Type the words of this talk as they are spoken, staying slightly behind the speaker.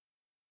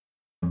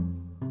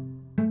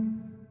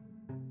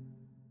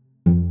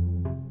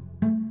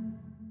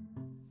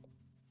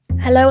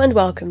Hello and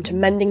welcome to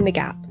Mending the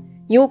Gap,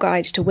 your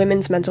guide to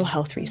women's mental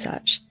health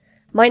research.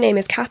 My name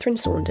is Catherine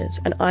Saunders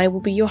and I will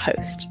be your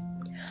host.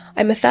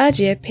 I'm a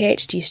third-year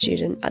PhD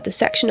student at the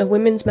section of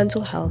Women's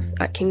Mental Health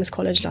at King's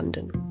College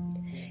London.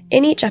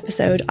 In each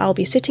episode, I'll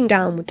be sitting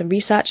down with the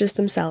researchers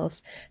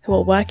themselves who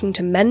are working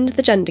to mend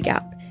the gender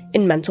gap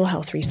in mental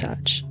health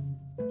research.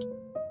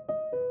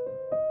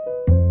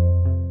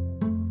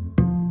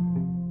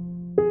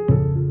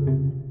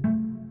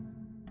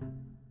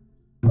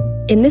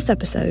 In this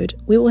episode,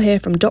 we will hear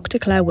from Dr.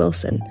 Claire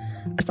Wilson,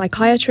 a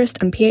psychiatrist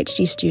and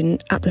PhD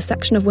student at the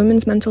section of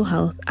Women's Mental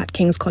Health at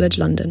King's College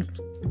London.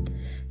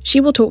 She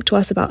will talk to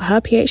us about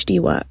her PhD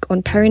work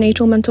on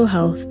perinatal mental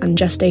health and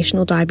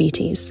gestational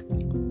diabetes.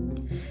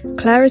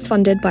 Claire is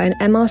funded by an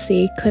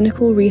MRC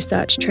Clinical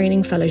Research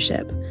Training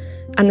Fellowship,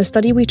 and the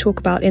study we talk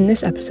about in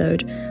this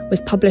episode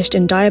was published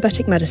in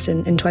Diabetic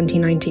Medicine in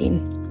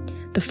 2019.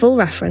 The full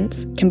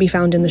reference can be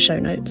found in the show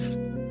notes.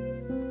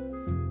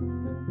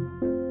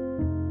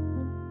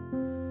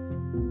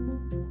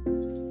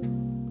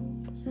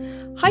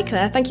 Hi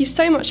Claire, thank you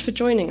so much for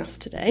joining us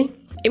today.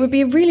 It would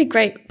be a really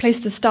great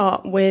place to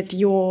start with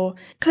your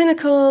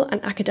clinical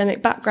and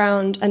academic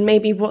background and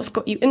maybe what's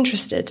got you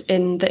interested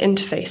in the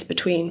interface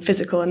between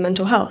physical and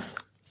mental health.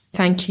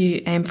 Thank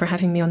you for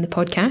having me on the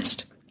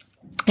podcast.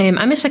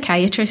 I'm a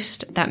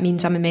psychiatrist. That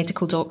means I'm a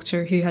medical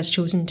doctor who has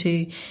chosen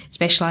to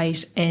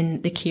specialise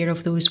in the care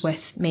of those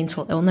with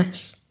mental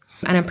illness.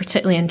 And I'm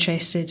particularly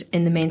interested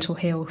in the mental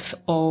health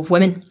of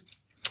women.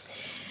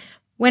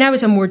 When I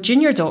was a more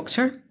junior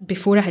doctor,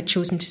 before I had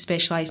chosen to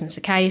specialise in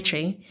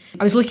psychiatry,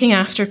 I was looking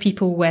after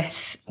people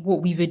with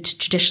what we would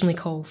traditionally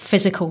call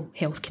physical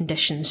health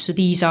conditions. So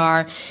these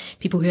are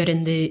people who are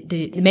in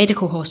the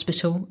medical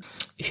hospital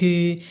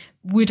who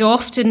would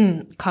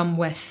often come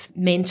with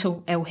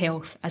mental ill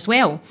health as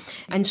well.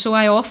 And so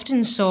I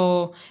often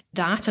saw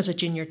that as a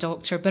junior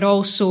doctor, but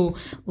also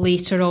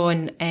later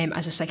on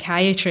as a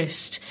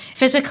psychiatrist,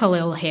 physical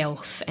ill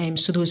health,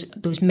 so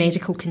those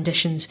medical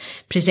conditions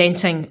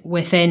presenting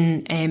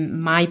within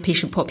my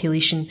patient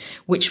population,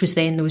 which was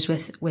then those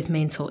with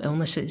mental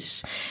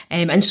illnesses.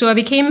 And so I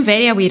became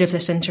very aware of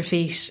this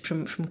interface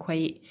from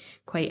quite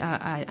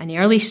an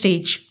early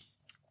stage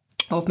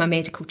of my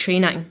medical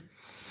training.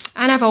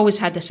 And I've always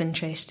had this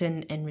interest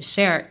in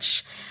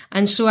research.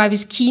 And so I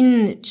was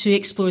keen to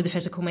explore the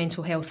physical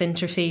mental health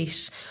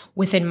interface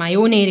within my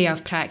own area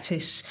of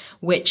practice,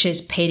 which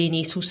is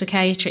perinatal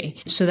psychiatry.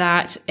 So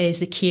that is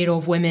the care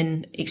of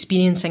women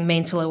experiencing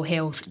mental ill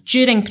health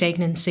during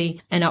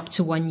pregnancy and up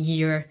to 1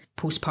 year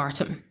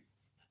postpartum.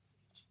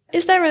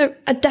 Is there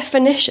a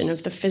definition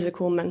of the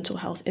physical mental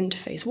health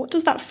interface? What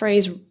does that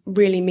phrase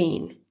really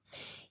mean?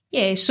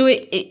 Yeah, so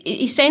it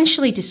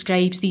essentially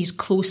describes these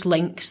close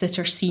links that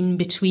are seen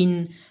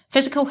between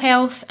physical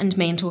health and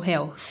mental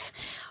health.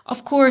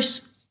 Of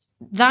course,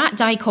 that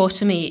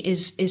dichotomy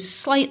is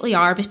slightly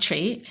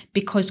arbitrary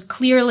because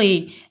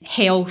clearly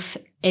health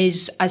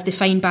is, as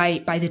defined by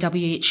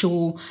the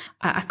WHO,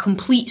 a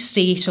complete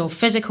state of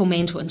physical,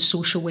 mental and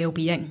social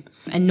well-being,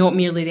 and not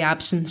merely the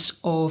absence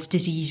of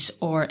disease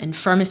or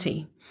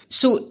infirmity.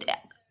 So,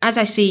 as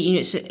I say,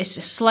 it's a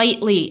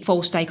slightly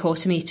false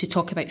dichotomy to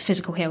talk about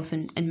physical health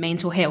and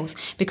mental health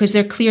because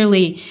they're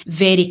clearly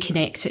very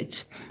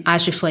connected,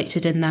 as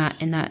reflected in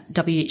that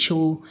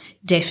WHO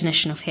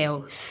definition of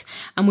health.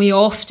 And we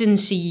often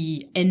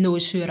see in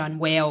those who are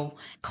unwell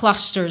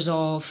clusters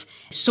of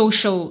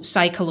social,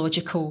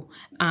 psychological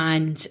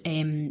and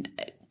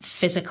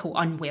physical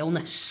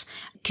unwellness.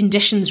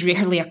 Conditions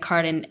rarely occur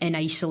in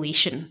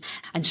isolation,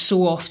 and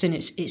so often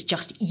it's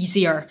just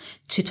easier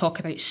to talk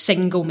about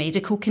single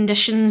medical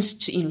conditions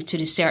to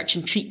research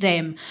and treat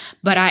them,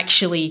 but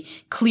actually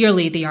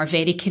clearly they are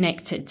very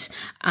connected,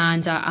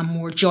 and a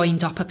more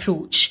joined up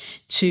approach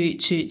to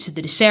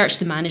the research,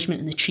 the management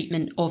and the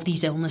treatment of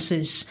these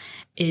illnesses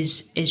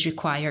is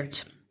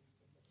required.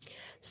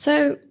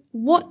 So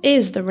what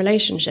is the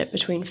relationship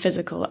between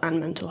physical and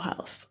mental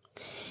health?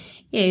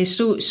 Yeah,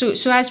 so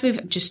as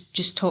we've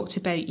just talked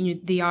about,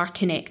 they are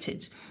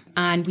connected,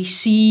 and we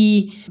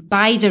see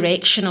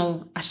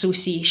bidirectional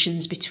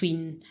associations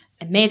between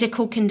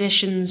medical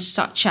conditions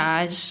such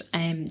as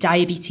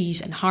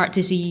diabetes and heart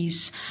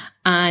disease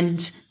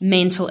and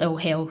mental ill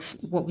health,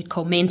 what we'd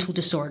call mental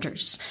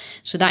disorders.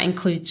 So that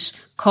includes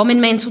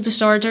common mental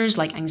disorders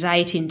like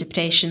anxiety and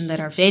depression that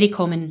are very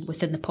common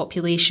within the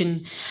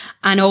population,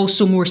 and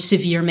also more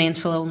severe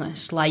mental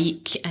illness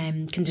like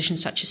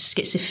conditions such as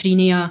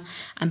schizophrenia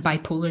and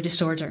bipolar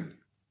disorder.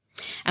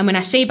 And when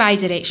I say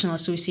bidirectional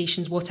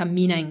associations, what I'm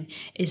meaning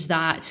is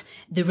that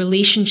the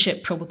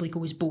relationship probably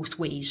goes both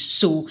ways.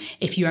 So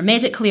if you are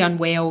medically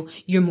unwell,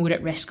 you're more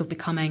at risk of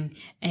becoming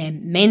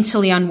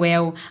mentally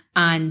unwell,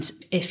 and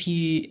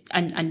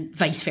and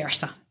vice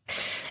versa.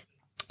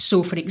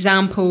 So for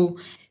example,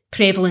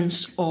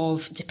 prevalence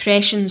of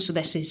depression, so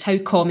this is how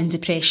common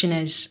depression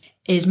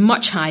is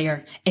much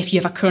higher if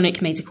you have a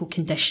chronic medical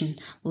condition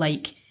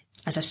like,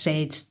 as I've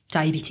said,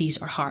 diabetes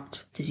or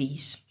heart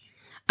disease.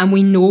 And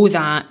we know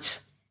that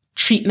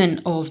treatment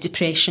of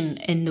depression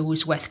in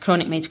those with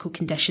chronic medical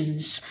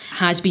conditions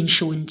has been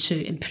shown to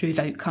improve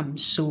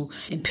outcomes, so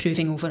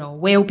improving overall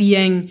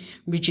well-being,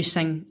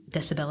 reducing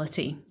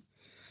disability.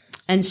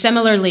 And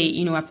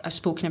similarly, I've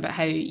spoken about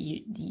how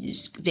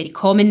these very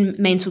common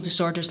mental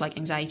disorders like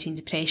anxiety and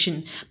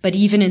depression, but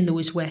even in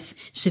those with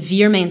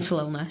severe mental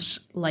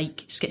illness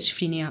like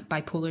schizophrenia,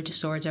 bipolar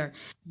disorder,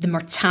 the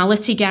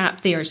mortality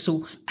gap there,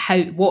 so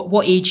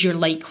what age you're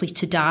likely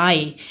to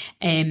die,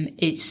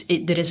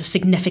 there is a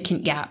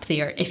significant gap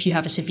there. If you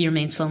have a severe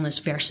mental illness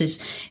versus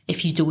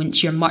if you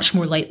don't, you're much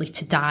more likely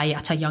to die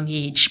at a young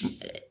age.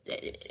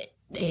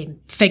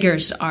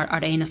 Figures are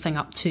anything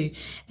up to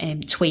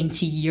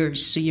 20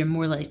 years, so you're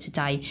more likely to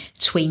die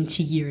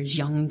 20 years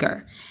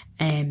younger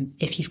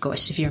if you've got a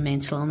severe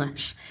mental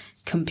illness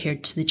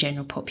compared to the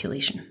general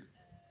population.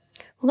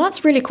 Well,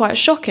 that's really quite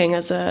shocking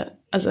as a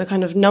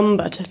kind of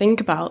number to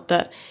think about,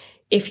 that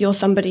if you're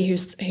somebody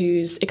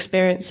who's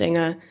experiencing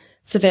a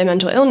severe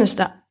mental illness,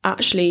 that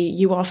actually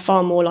you are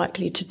far more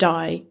likely to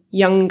die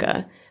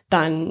younger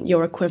than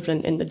your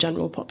equivalent in the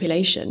general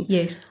population.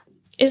 Yes.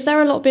 Is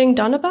there a lot being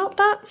done about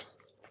that?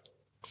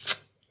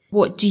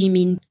 What do you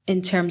mean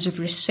in terms of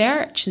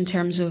research, in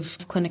terms of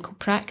clinical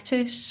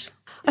practice?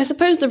 I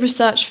suppose the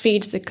research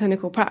feeds the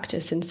clinical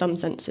practice in some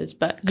senses,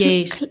 but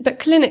yes. But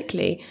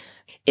clinically,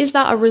 is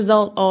that a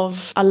result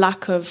of a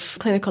lack of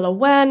clinical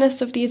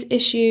awareness of these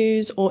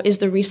issues, or is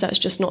the research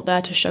just not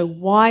there to show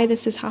why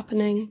this is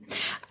happening?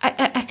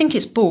 I think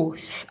it's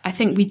both. I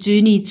think we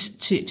do need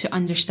to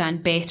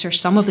understand better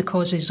some of the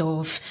causes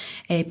of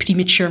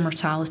premature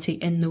mortality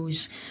in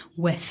those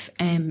with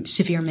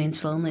severe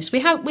mental illness. We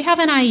have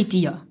an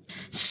idea.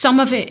 Some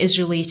of it is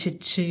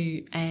related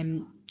to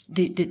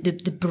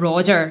the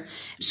broader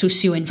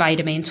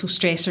socio-environmental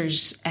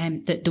stressors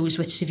that those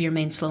with severe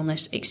mental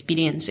illness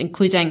experience,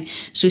 including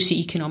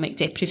socioeconomic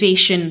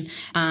deprivation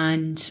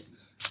and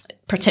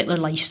particular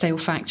lifestyle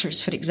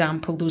factors. For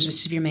example, those with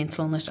severe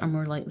mental illness are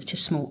more likely to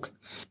smoke.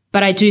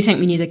 But I do think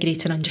we need a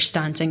greater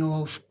understanding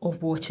of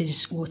what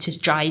is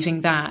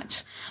driving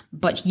that.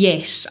 But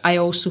yes, I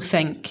also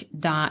think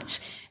that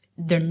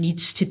there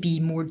needs to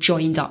be more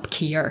joined up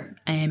care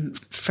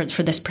for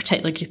this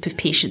particular group of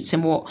patients.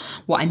 And what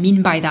I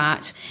mean by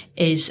that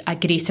is a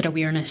greater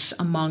awareness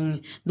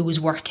among those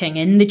working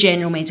in the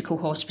general medical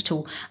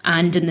hospital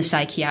and in the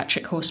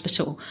psychiatric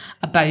hospital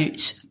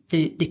about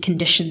the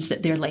conditions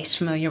that they're less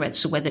familiar with.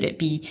 So whether it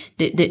be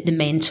the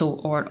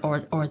mental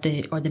or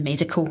the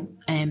medical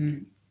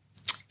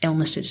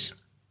illnesses.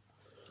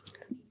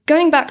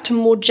 Going back to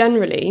more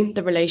generally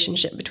the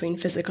relationship between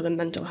physical and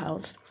mental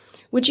health,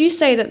 would you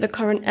say that the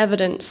current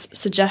evidence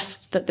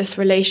suggests that this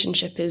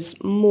relationship is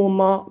more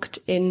marked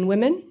in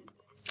women?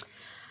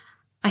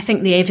 I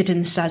think the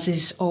evidence, as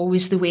is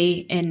always the way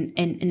in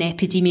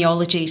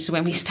epidemiology, so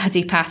when we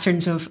study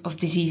patterns of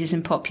diseases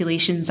in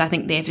populations, I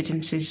think the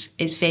evidence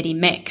is very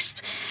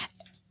mixed.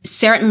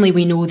 Certainly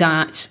we know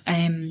that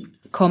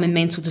common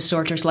mental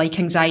disorders like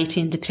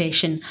anxiety and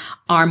depression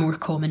are more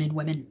common in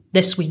women.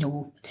 This we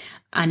know.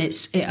 And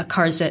it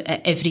occurs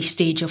at every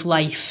stage of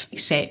life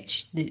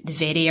except the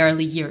very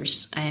early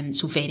years,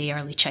 so very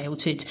early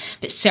childhood.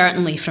 But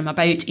certainly from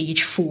about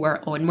age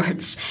 4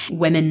 onwards,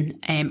 women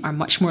are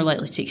much more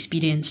likely to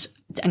experience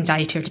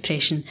anxiety or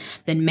depression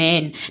than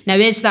men. Now,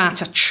 is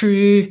that a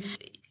true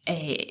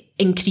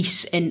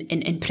increase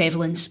in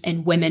prevalence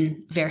in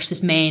women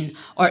versus men,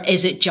 or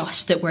is it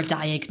just that we're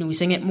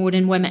diagnosing it more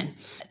in women?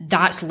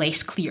 That's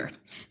less clear.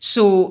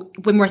 So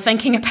when we're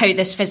thinking about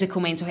this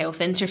physical mental health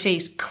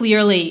interface,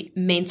 clearly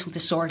mental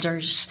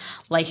disorders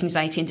like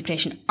anxiety and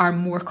depression are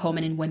more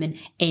common in women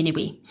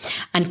anyway.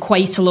 And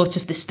quite a lot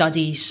of the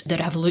studies that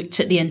have looked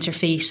at the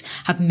interface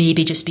have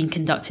maybe just been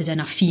conducted in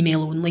a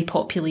female-only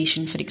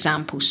population, for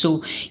example.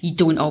 So you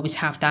don't always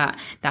have that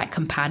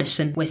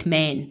comparison with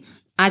men.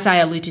 As I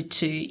alluded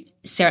to,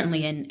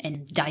 certainly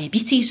in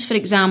diabetes, for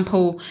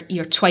example,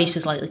 you're twice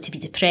as likely to be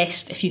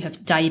depressed if you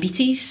have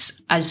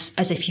diabetes as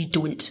if you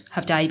don't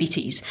have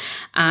diabetes.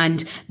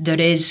 And there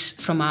is,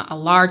 from a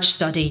large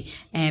study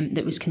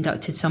that was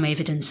conducted, some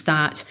evidence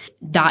that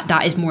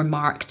is more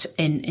marked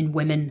in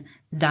women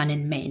than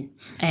in men.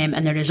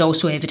 And there is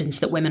also evidence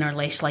that women are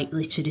less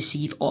likely to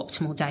receive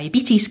optimal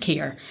diabetes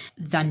care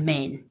than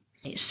men.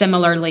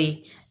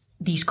 Similarly,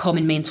 these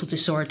common mental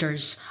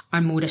disorders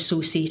are more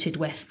associated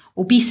with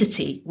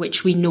obesity,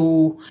 which we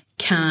know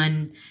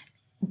can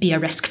be a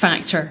risk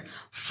factor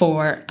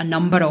for a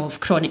number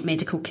of chronic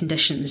medical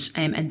conditions.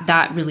 And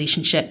that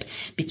relationship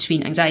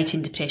between anxiety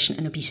and depression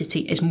and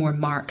obesity is more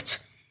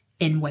marked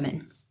in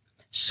women.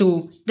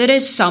 So there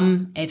is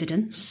some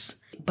evidence,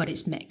 but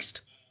it's mixed.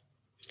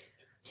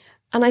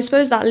 And I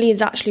suppose that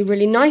leads actually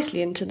really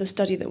nicely into the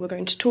study that we're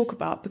going to talk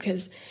about,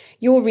 because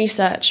your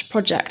research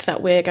project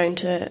that we're going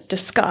to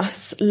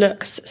discuss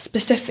looks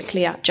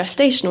specifically at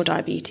gestational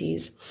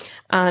diabetes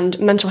and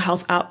mental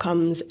health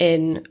outcomes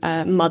in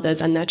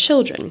mothers and their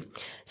children.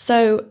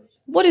 So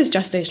what is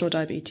gestational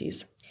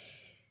diabetes?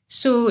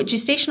 So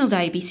gestational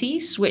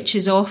diabetes, which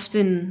is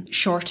often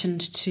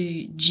shortened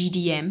to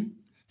GDM,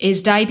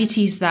 is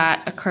diabetes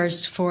that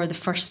occurs for the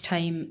first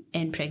time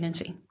in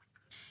pregnancy.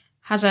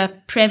 Has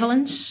a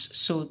prevalence,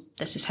 so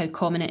this is how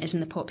common it is in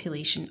the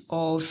population,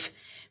 of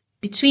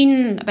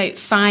between about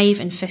 5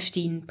 and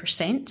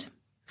 15%.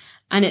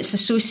 And it's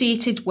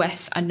associated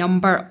with a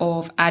number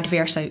of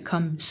adverse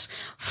outcomes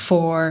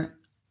for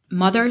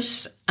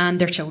mothers and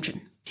their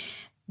children.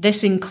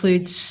 This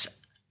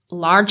includes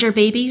larger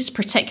babies,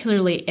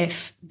 particularly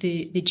if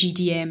the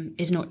GDM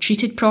is not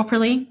treated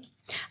properly.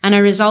 And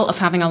a result of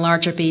having a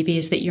larger baby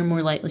is that you're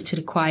more likely to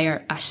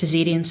require a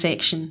caesarean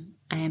section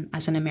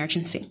as an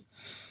emergency.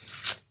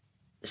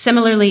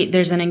 Similarly,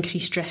 there's an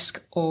increased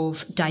risk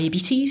of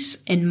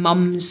diabetes in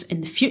mums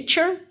in the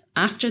future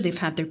after they've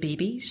had their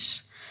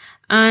babies.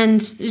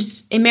 And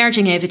there's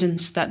emerging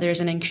evidence that there's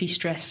an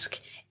increased risk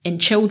in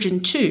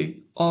children too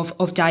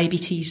of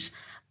diabetes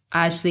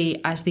as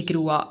they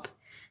grow up.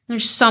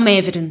 There's some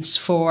evidence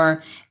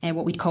for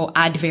what we'd call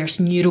adverse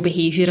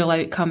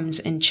neurobehavioural outcomes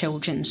in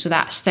children. So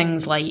that's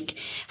things like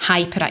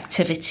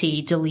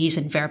hyperactivity, delays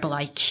in verbal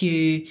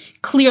IQ.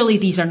 Clearly,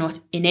 these are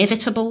not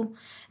inevitable.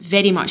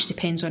 Very much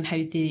depends on how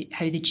the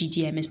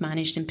GDM is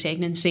managed in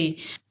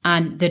pregnancy.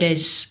 And there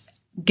is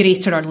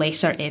greater or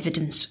lesser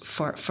evidence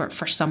for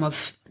some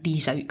of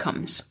these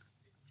outcomes.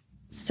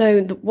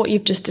 So what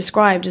you've just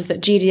described is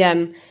that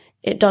GDM,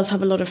 it does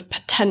have a lot of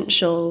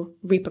potential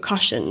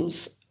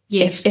repercussions.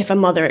 Yes. If a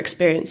mother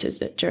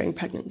experiences it during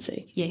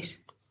pregnancy. Yes.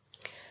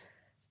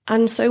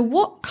 And so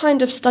what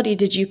kind of study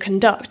did you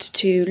conduct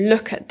to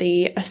look at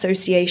the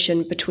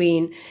association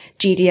between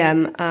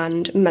GDM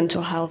and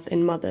mental health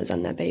in mothers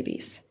and their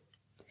babies?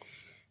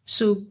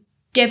 So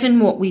given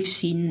what we've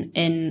seen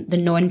in the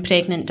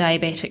non-pregnant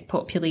diabetic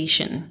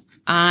population,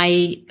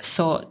 I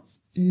thought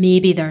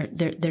maybe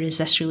there is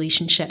this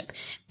relationship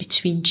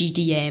between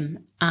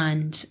GDM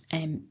and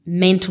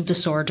mental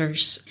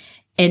disorders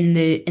in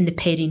the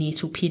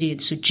perinatal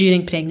period, so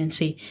during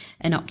pregnancy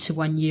and up to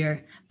 1 year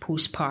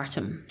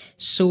postpartum.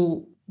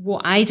 So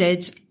what I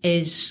did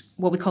is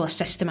what we call a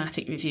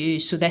systematic review.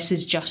 So this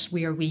is just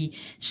where we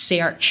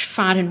search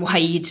far and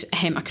wide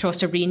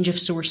across a range of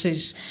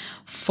sources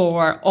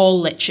for all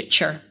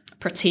literature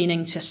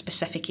pertaining to a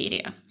specific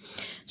area.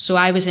 So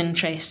I was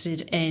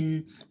interested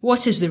in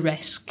what is the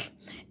risk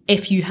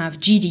if you have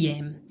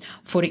GDM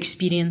for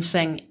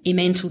experiencing a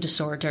mental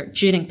disorder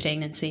during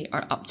pregnancy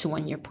or up to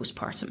 1 year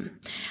postpartum.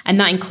 And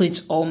that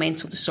includes all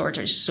mental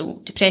disorders,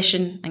 so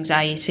depression,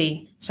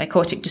 anxiety,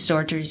 psychotic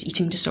disorders,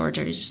 eating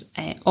disorders,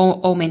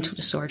 all mental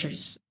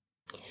disorders.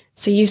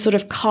 So you sort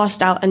of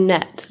cast out a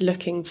net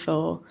looking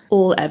for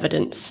all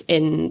evidence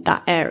in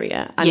that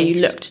area, and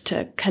you looked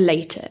to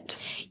collate it.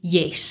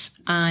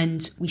 Yes,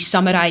 and we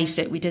summarised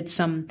it. We did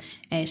some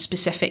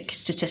specific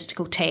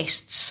statistical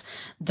tests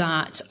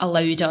that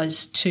allowed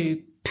us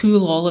to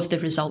pool all of the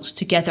results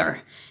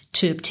together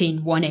to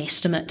obtain one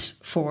estimate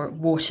for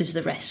what is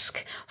the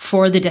risk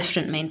for the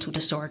different mental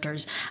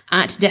disorders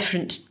at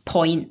different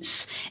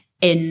points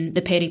in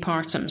the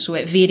peripartum, so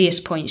at various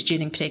points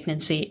during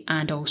pregnancy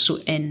and also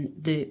in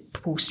the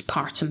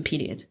postpartum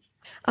period.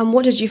 And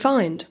what did you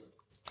find?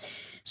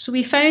 So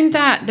we found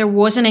that there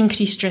was an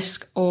increased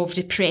risk of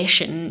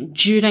depression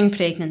during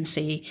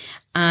pregnancy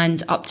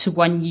and up to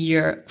 1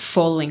 year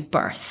following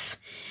birth.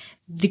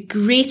 The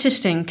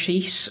greatest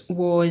increase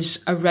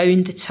was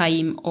around the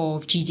time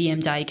of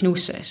GDM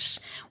diagnosis,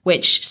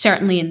 which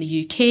certainly in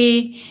the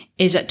UK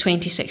is at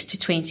 26 to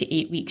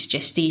 28 weeks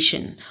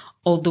gestation,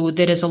 although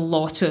there is a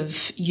lot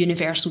of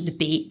universal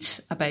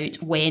debate about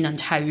when and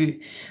how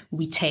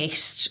we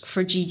test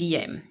for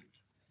GDM.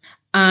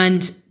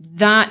 And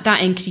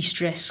that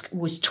increased risk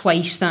was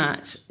twice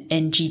that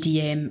in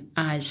GDM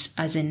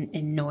as in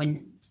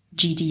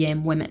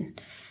non-GDM women,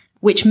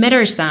 which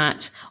mirrors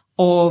that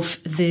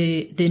of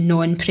the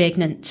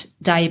non-pregnant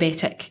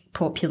diabetic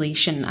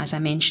population. As I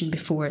mentioned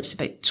before, it's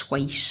about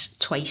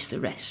twice the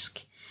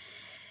risk.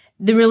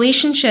 The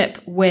relationship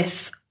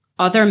with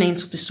other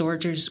mental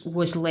disorders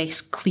was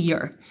less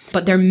clear,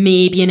 but there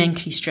may be an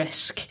increased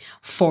risk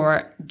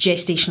for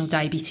gestational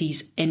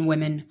diabetes in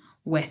women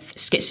with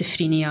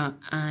schizophrenia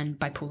and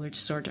bipolar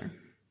disorder.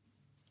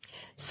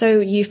 So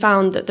you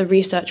found that the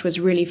research was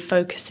really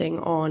focusing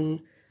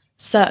on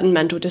certain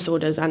mental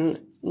disorders and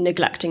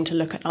neglecting to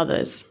look at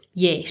others.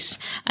 Yes,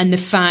 and the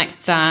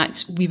fact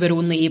that we were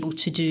only able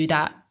to do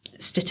that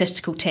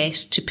statistical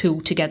test to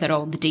pull together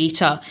all the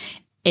data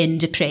in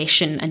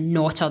depression and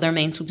not other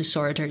mental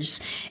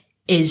disorders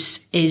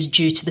is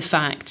due to the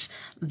fact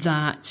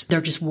that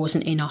there just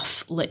wasn't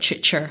enough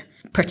literature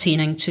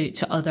pertaining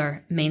to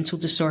other mental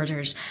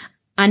disorders,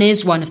 and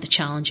is one of the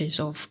challenges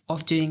of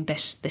doing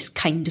this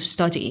kind of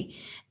study,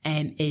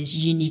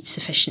 is you need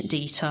sufficient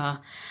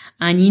data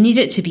and you need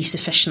it to be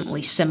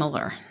sufficiently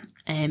similar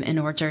in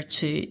order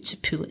to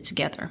pull it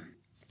together.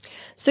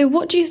 So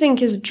what do you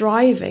think is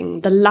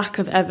driving the lack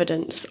of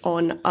evidence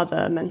on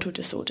other mental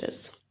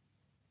disorders?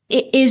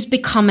 It is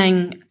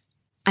becoming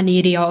an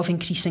area of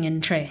increasing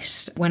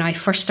interest. When I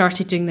first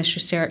started doing this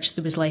research,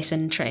 there was less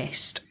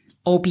interest.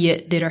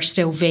 albeit there are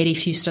still very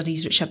few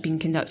studies which have been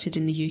conducted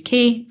in the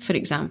UK, for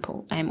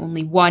example.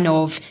 Only one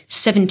of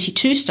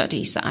 72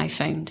 studies that I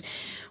found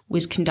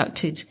was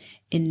conducted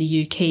in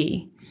the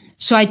UK.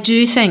 So I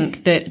do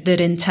think that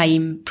in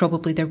time,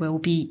 probably there will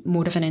be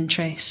more of an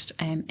interest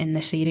in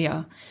this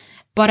area.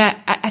 But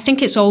I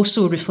think it's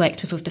also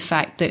reflective of the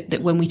fact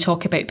that when we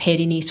talk about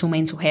perinatal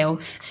mental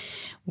health,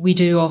 we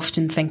do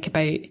often think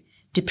about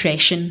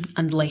depression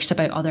and less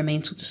about other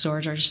mental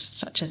disorders,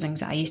 such as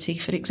anxiety,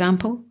 for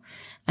example.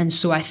 And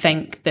so I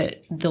think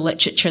that the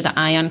literature that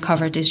I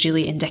uncovered is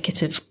really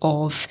indicative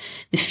of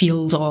the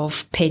field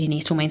of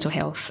perinatal mental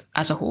health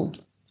as a whole.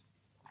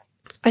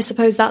 I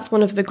suppose that's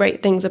one of the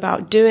great things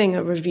about doing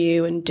a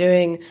review and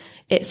doing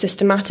it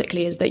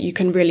systematically, is that you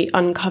can really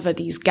uncover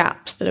these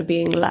gaps that are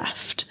being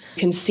left. You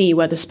can see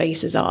where the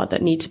spaces are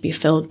that need to be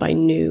filled by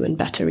new and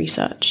better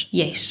research.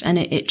 Yes, and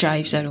it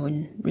drives our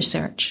own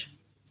research.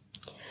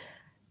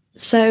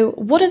 So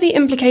what are the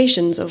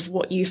implications of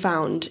what you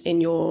found in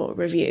your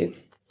review?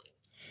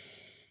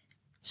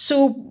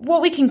 So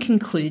what we can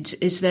conclude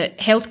is that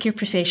healthcare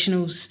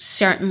professionals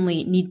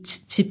certainly need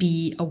to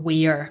be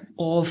aware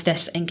of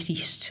this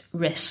increased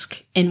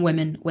risk in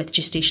women with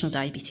gestational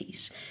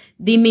diabetes.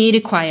 They may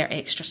require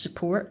extra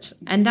support,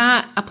 and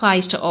that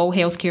applies to all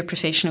healthcare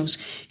professionals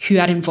who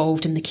are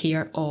involved in the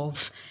care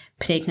of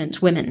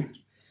pregnant women.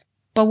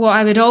 But what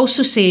I would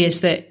also say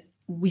is that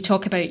we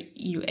talk about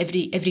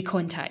every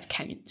contact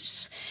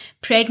counts.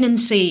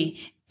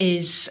 Pregnancy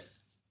is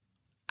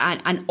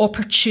an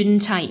opportune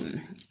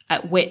time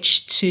at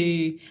which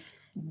to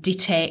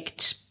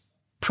detect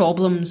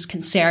problems,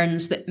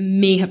 concerns that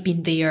may have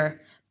been there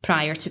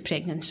prior to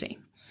pregnancy.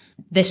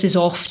 This is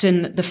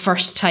often the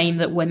first time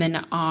that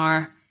women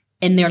are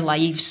in their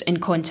lives in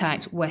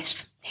contact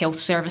with health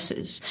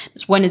services.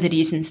 It's one of the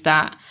reasons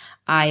that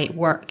I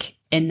work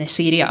in this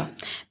area,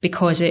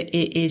 because it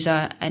is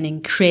an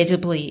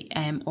incredibly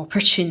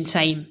opportune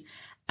time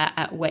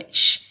at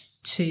which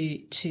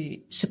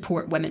to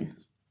support women.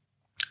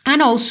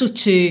 And also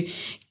to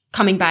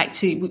coming back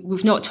to,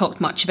 we've not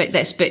talked much about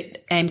this, but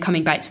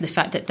coming back to the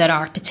fact that there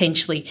are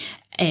potentially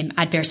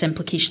adverse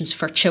implications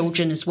for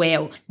children as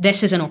well.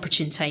 This is an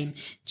opportune time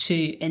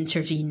to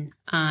intervene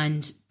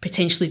and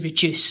potentially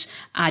reduce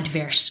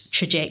adverse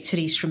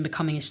trajectories from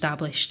becoming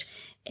established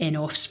in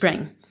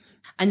offspring.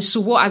 And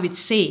so what I would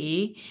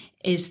say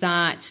is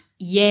that,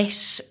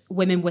 yes,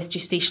 women with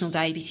gestational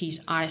diabetes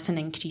are at an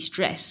increased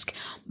risk,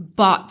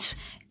 but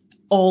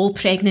all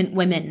pregnant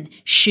women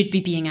should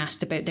be being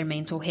asked about their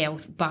mental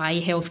health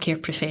by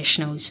healthcare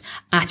professionals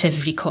at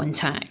every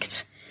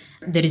contact.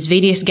 There is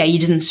various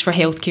guidance for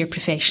healthcare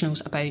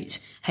professionals about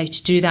how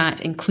to do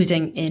that,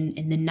 including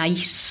in the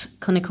NICE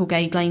clinical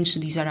guidelines. So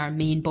these are our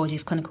main body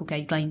of clinical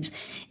guidelines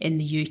in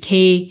the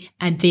UK,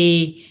 and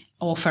they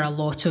offer a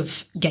lot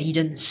of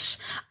guidance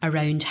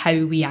around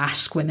how we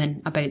ask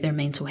women about their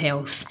mental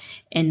health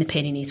in the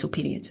perinatal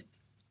period.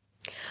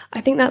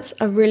 I think that's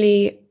a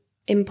really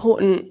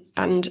important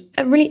and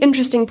a really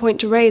interesting point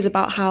to raise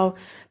about how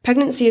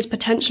pregnancy is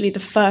potentially the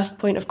first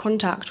point of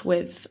contact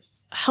with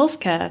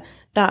healthcare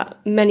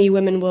that many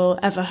women will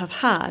ever have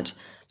had.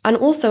 And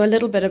also a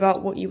little bit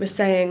about what you were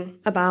saying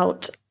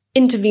about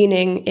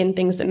intervening in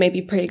things that may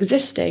be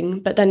pre-existing,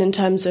 but then in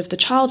terms of the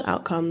child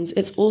outcomes,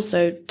 it's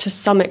also to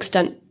some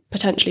extent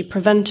potentially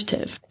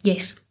preventative.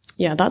 Yes.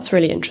 Yeah, that's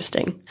really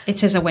interesting.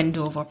 It is a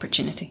window of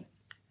opportunity.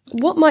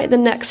 What might the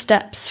next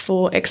steps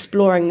for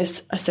exploring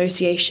this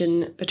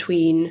association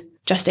between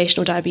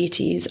gestational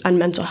diabetes and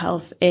mental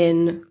health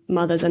in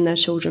mothers and their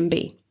children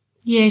be?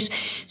 Yes,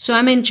 so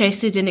I'm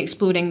interested in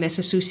exploring this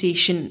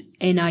association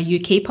in a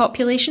UK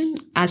population.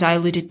 As I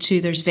alluded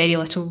to, there's very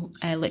little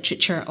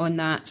literature on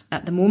that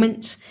at the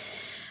moment.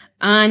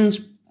 And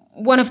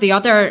one of the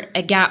other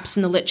gaps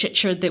in the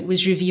literature that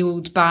was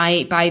revealed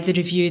by the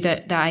review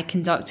that I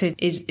conducted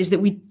is that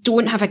we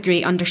don't have a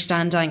great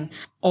understanding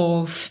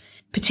of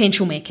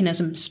potential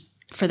mechanisms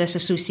for this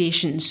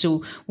association.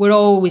 So we're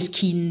always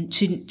keen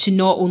to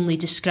not only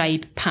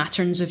describe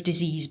patterns of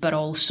disease, but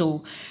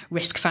also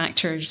risk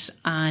factors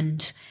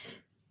and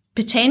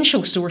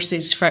potential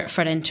sources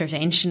for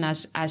intervention,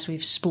 as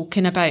we've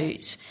spoken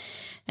about.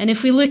 And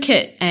if we look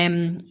at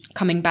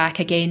coming back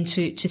again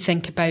to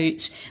think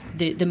about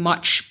the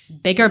much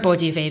bigger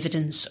body of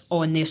evidence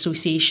on the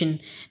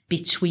association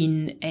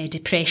between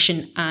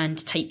depression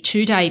and type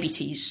 2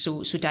 diabetes,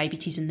 so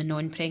diabetes in the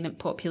non-pregnant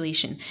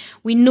population,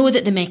 we know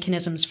that the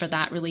mechanisms for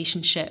that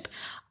relationship,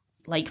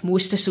 like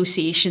most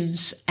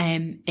associations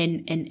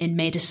in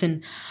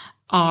medicine,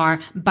 are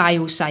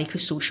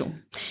biopsychosocial.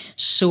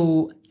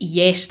 So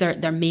yes,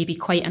 there may be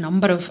quite a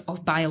number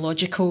of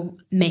biological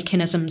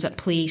mechanisms at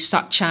play,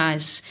 such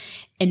as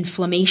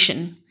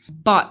inflammation,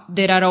 but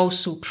there are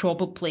also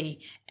probably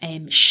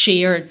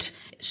shared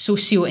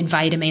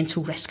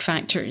socio-environmental risk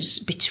factors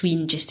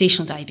between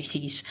gestational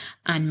diabetes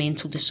and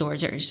mental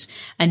disorders.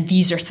 And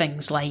these are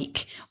things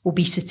like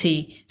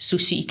obesity,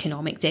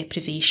 socioeconomic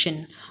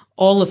deprivation,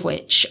 all of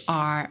which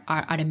are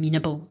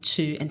amenable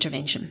to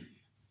intervention.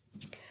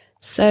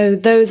 So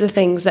those are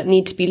things that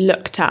need to be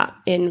looked at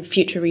in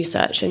future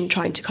research and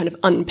trying to kind of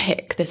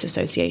unpick this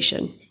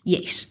association.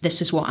 Yes,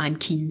 this is what I'm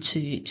keen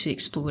to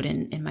explore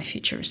in my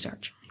future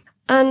research.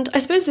 And I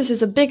suppose this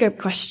is a bigger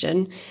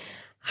question.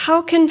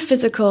 How can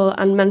physical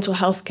and mental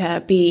health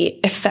care be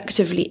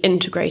effectively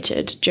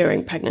integrated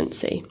during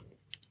pregnancy?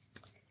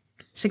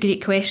 It's a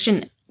great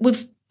question.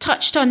 We've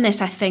touched on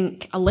this, I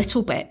think, a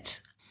little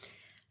bit.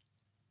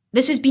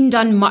 This has been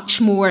done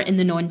much more in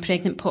the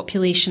non-pregnant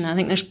population. I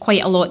think there's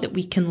quite a lot that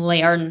we can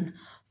learn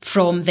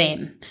from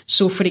them.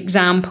 So, for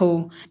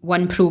example,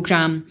 one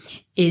programme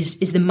is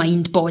the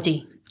Mind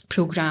Body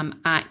programme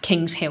at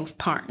King's Health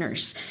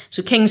Partners.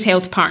 So King's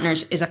Health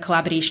Partners is a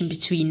collaboration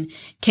between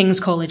King's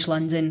College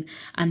London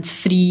and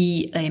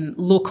 3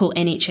 local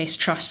NHS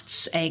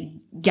trusts,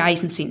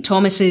 Guy's and St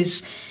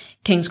Thomas's,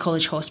 King's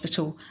College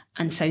Hospital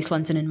and South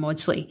London and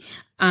Maudsley.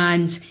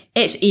 And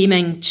it's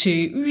aiming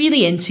to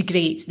really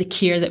integrate the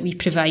care that we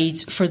provide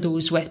for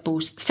those with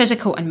both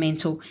physical and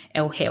mental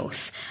ill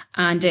health.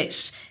 And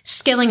it's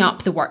skilling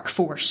up the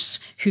workforce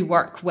who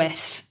work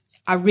with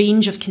a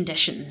range of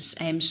conditions.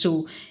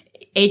 So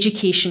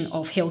education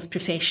of health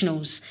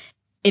professionals,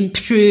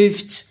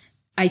 improved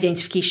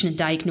identification and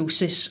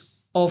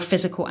diagnosis of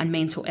physical and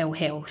mental ill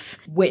health,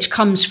 which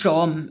comes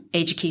from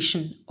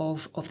education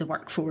of the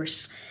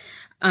workforce,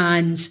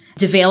 and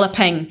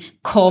developing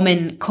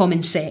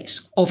common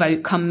sets of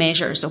outcome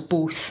measures of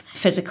both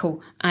physical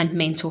and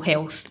mental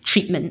health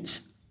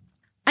treatment.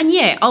 And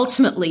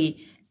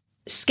ultimately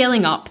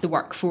skilling up the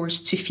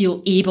workforce to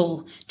feel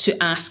able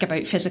to ask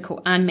about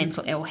physical and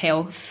mental ill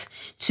health,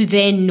 to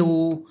then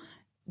know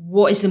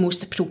what is the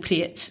most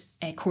appropriate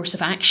course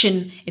of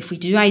action if we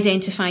do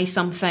identify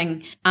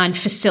something, and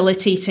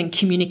facilitating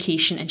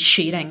communication and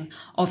sharing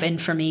of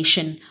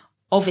information,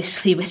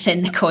 obviously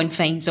within the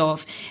confines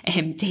of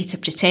data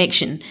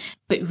protection,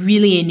 but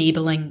really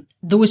enabling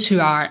those who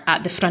are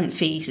at the front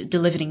face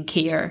delivering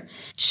care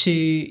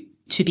to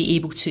be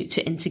able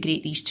to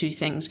integrate these two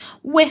things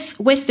with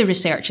the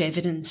research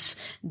evidence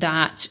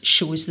that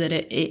shows that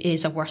it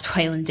is a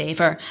worthwhile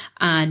endeavour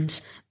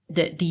and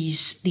that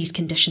these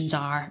conditions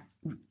are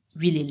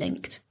really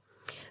linked.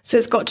 So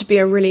it's got to be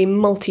a really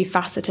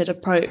multifaceted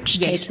approach,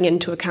 yes, taking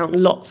into account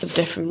lots of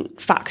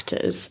different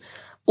factors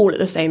all at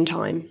the same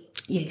time.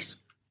 Yes.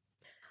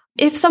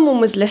 If someone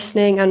was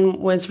listening and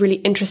was really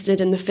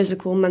interested in the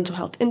physical mental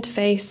health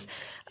interface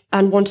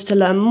and wanted to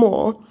learn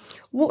more,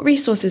 what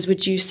resources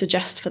would you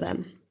suggest for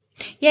them?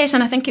 Yes,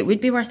 and I think it would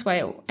be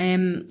worthwhile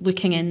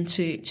looking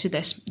into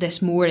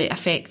this more. It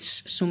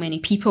affects so many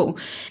people.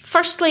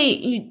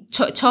 Firstly,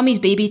 Tommy's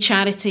Baby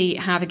Charity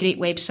have a great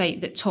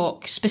website that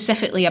talk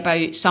specifically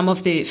about some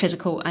of the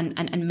physical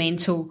and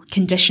mental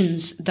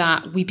conditions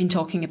that we've been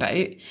talking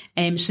about.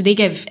 So they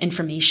give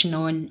information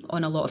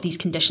on a lot of these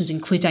conditions,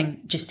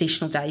 including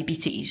gestational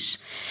diabetes.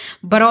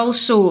 But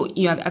also,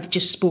 I've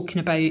just spoken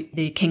about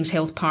the King's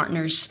Health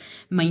Partners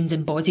Mind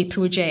and Body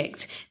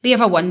project. They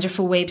have a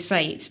wonderful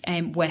website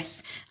with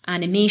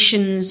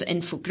animations,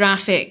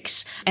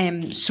 infographics,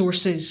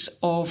 sources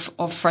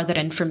of further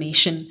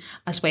information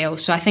as well.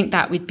 So I think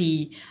that would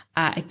be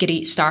a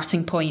great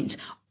starting point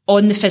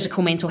on the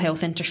physical mental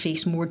health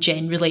interface more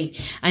generally.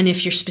 And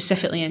if you're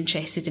specifically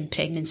interested in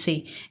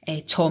pregnancy,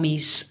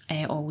 Tommy's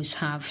always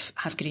have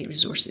great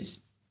resources.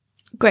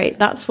 Great.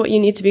 That's what you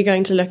need to be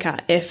going to look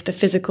at if the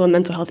physical and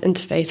mental health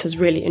interface has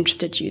really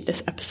interested you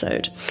this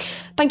episode.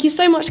 Thank you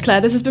so much, Claire.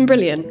 This has been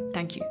brilliant.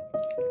 Thank you.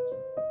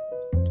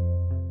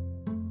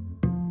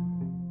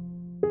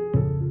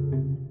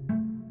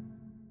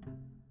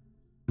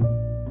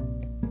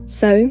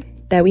 So,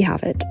 there we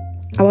have it.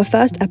 Our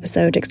first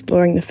episode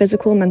exploring the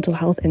physical mental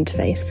health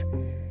interface.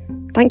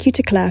 Thank you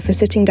to Claire for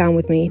sitting down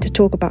with me to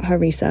talk about her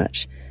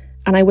research,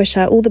 and I wish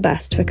her all the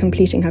best for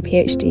completing her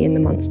PhD in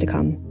the months to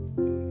come.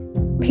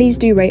 Please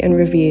do rate and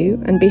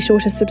review, and be sure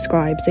to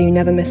subscribe so you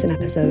never miss an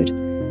episode.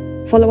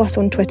 Follow us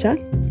on Twitter.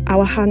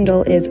 Our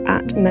handle is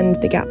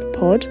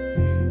 @MendTheGapPod,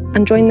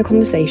 and join the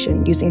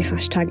conversation using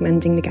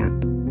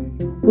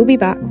 #MendingTheGap. We'll be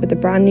back with a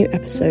brand new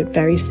episode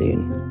very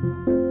soon.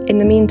 In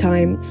the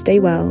meantime, stay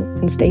well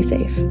and stay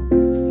safe.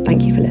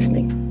 Thank you for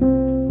listening.